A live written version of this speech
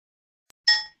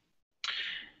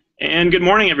And good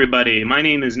morning, everybody. My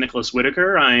name is Nicholas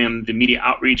Whitaker. I am the Media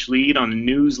Outreach Lead on the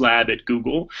News Lab at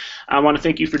Google. I want to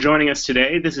thank you for joining us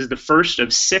today. This is the first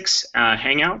of six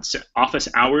Hangouts, office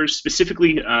hours,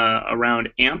 specifically around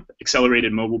AMP,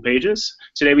 Accelerated Mobile Pages.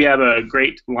 Today we have a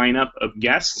great lineup of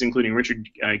guests, including Richard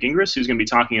Gingras, who's going to be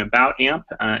talking about AMP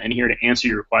and here to answer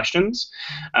your questions.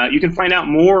 You can find out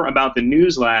more about the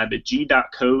News Lab at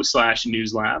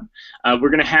g.co/newslab. We're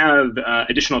going to have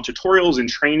additional tutorials and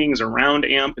trainings around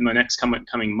AMP in the next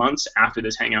coming months after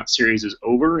this Hangout series is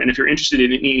over. And if you're interested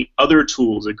in any other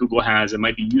tools that Google has that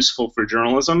might be useful for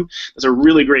journalism, that's a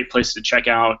really great place to check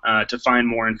out to find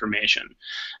more information.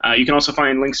 You can also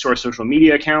find links to our social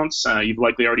media accounts. You've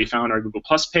likely already found our Google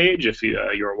Plus page if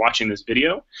you're watching this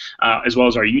video, as well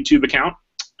as our YouTube account.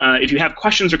 If you have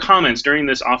questions or comments during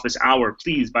this office hour,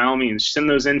 please, by all means, send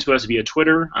those in to us via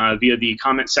Twitter, via the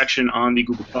comment section on the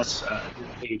Google Plus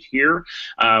page here,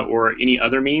 or any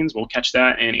other means. We'll catch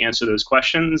that and answer those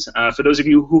questions. For those of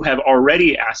you who have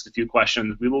already asked a few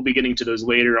questions, we will be getting to those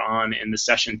later on in the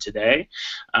session today.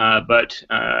 But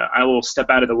I will step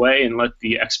out of the way and let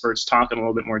the experts talk in a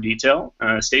little bit more detail.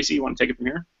 Stacy, you want to take it from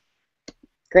here?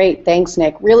 Great, thanks,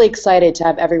 Nick. Really excited to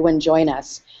have everyone join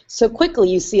us. So quickly,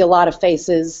 you see a lot of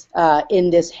faces in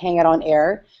this Hangout on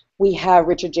Air. We have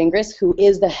Richard Gingras, who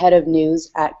is the head of news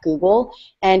at Google,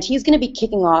 and he's going to be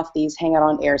kicking off these Hangout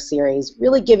on Air series,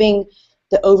 really giving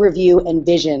the overview and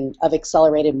vision of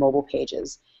accelerated mobile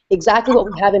pages. Exactly what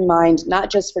we have in mind, not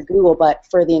just for Google, but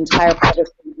for the entire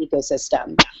privacy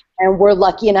ecosystem. And we're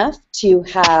lucky enough to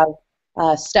have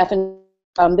Stefan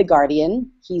from The Guardian,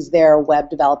 he's their web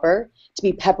developer, to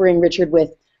be peppering Richard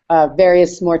with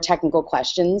various more technical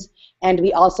questions. And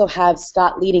we also have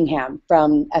Scott Leadingham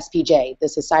from SPJ, the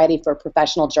Society for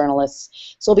Professional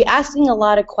Journalists. So we'll be asking a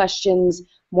lot of questions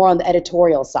more on the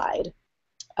editorial side.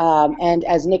 And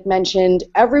as Nick mentioned,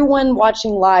 everyone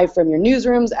watching live from your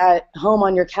newsrooms at home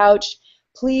on your couch,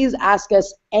 please ask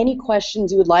us any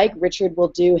questions you would like. Richard will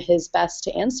do his best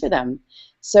to answer them.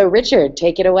 So Richard,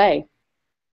 take it away.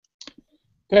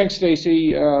 Thanks,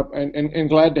 Stacy, and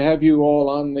glad to have you all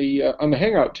on the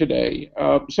Hangout today.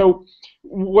 So,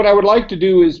 what I would like to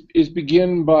do is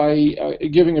begin by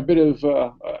giving a bit of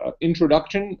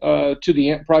introduction to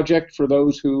the AMP project for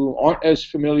those who aren't as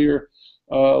familiar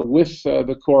with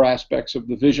the core aspects of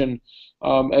the vision,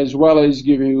 as well as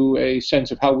give you a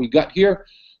sense of how we got here,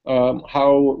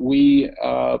 how we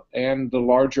and the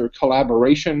larger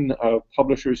collaboration of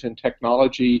publishers and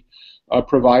technology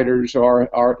providers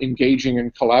are engaging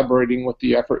and collaborating with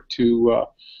the effort to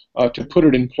put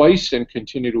it in place and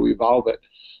continue to evolve it.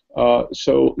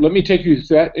 So let me take you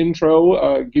through that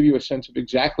intro, give you a sense of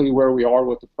exactly where we are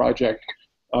with the project,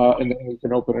 and then we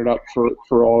can open it up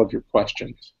for all of your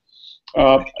questions.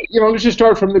 Let's just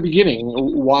start from the beginning.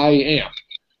 Why AMP?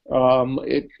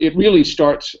 It really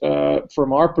starts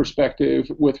from our perspective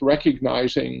with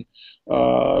recognizing,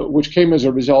 which came as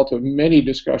a result of many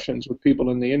discussions with people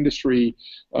in the industry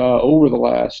over the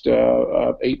last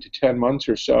 8 to 10 months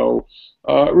or so,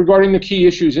 regarding the key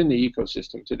issues in the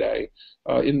ecosystem today,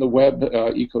 in the web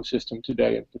ecosystem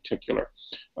today in particular.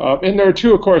 And there are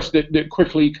two, of course, that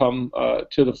quickly come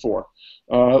to the fore.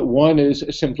 One is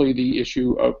simply the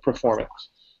issue of performance.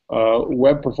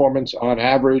 Web performance on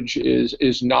average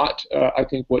is not, I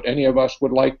think, what any of us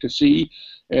would like to see,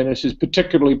 and this is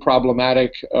particularly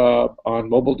problematic on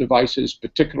mobile devices,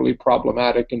 particularly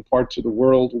problematic in parts of the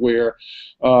world where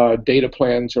data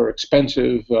plans are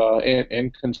expensive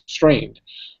and constrained.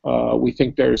 We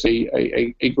think there's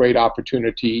a great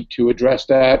opportunity to address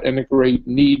that and a great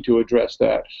need to address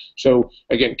that. So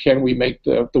again, can we make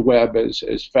the web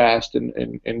as fast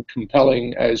and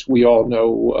compelling as we all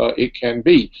know it can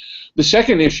be? The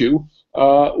second issue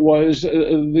was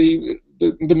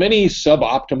the many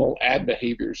suboptimal ad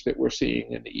behaviors that we're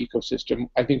seeing in the ecosystem.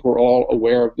 I think we're all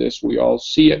aware of this. We all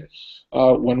see it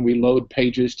when we load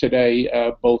pages today,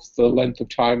 both the length of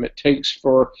time it takes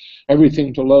for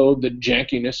everything to load, the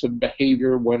jankiness of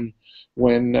behavior when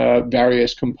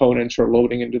various components are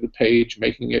loading into the page,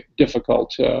 making it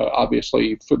difficult,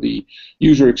 obviously, for the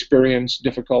user experience,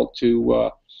 difficult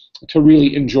to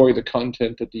really enjoy the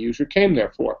content that the user came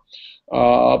there for.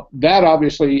 That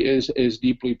obviously is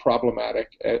deeply problematic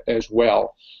as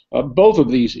well. Both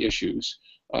of these issues,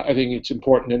 I think it's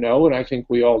important to know, and I think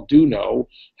we all do know,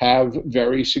 have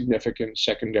very significant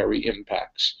secondary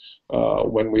impacts.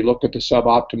 When we look at the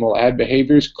suboptimal ad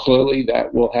behaviors, clearly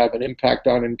that will have an impact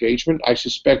on engagement. I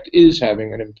suspect is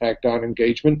having an impact on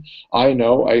engagement. I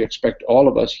know, I expect all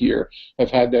of us here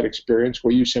have had that experience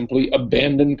where you simply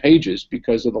abandon pages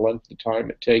because of the length of time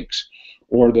it takes,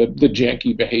 or the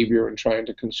janky behavior in trying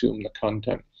to consume the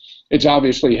content. It's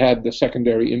obviously had the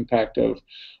secondary impact of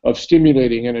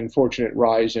stimulating an unfortunate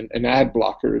rise in ad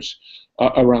blockers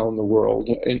around the world.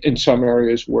 In some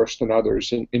areas worse than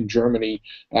others. In Germany,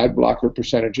 ad blocker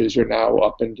percentages are now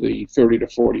up into the 30 to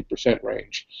 40%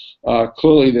 range.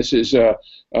 Clearly, this is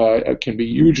can be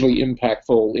hugely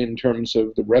impactful in terms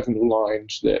of the revenue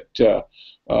lines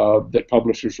that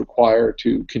publishers require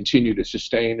to continue to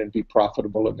sustain and be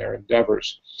profitable in their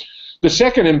endeavors. The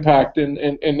second impact, and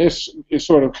this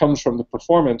sort of comes from the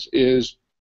performance, is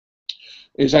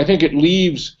I think it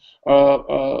leaves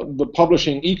the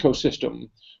publishing ecosystem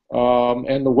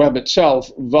and the web itself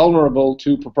vulnerable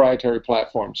to proprietary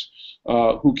platforms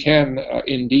who can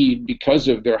indeed, because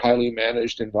of their highly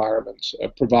managed environments,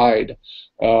 provide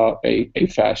a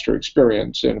faster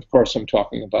experience. And of course, I'm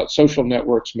talking about social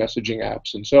networks, messaging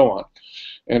apps, and so on.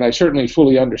 And I certainly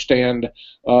fully understand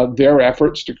their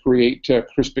efforts to create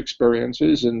crisp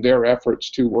experiences and their efforts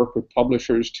to work with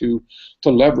publishers to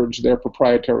leverage their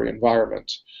proprietary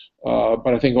environments. But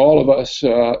I think all of us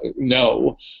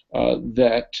know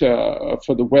that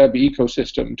for the web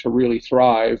ecosystem to really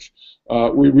thrive,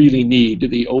 we really need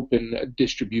the open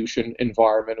distribution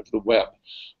environment of the web.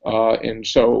 And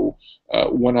so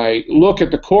when I look at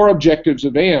the core objectives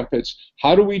of AMP, it's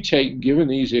how do we take, given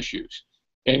these issues,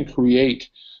 and create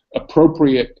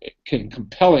appropriate and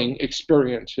compelling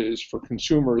experiences for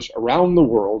consumers around the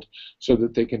world so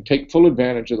that they can take full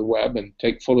advantage of the web and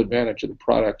take full advantage of the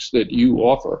products that you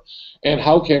offer. And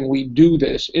how can we do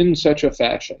this in such a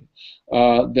fashion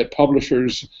that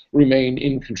publishers remain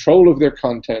in control of their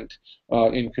content,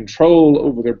 in control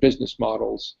over their business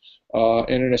models,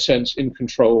 and in a sense in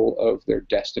control of their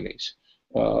destinies.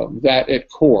 That at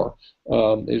core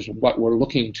is what we're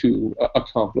looking to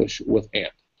accomplish with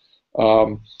AMP.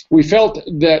 We felt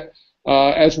that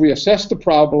as we assessed the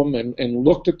problem and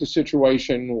looked at the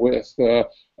situation with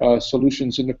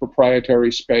solutions in the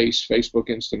proprietary space, Facebook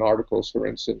Instant Articles, for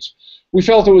instance, we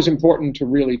felt it was important to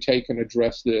really take and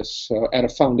address this at a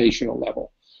foundational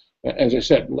level. As I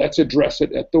said, let's address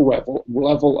it at the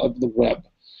level of the web.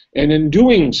 And in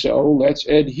doing so, let's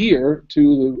adhere to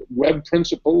the web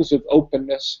principles of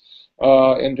openness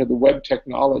and to the web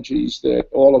technologies that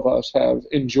all of us have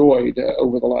enjoyed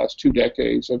over the last 2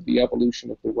 decades of the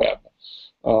evolution of the web.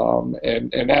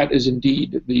 And that is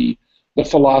indeed the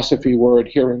philosophy we're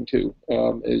adhering to,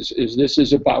 is this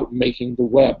is about making the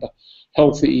web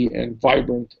healthy and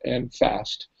vibrant and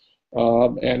fast.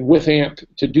 And with AMP,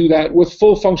 to do that with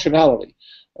full functionality.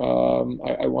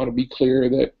 I want to be clear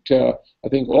that I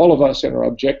think all of us and our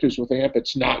objectives with AMP,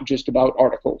 it's not just about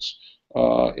articles.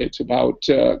 It's about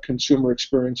consumer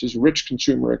experiences, rich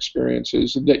consumer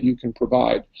experiences that you can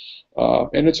provide.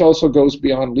 And it also goes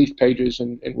beyond leaf pages,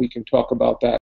 and we can talk about that.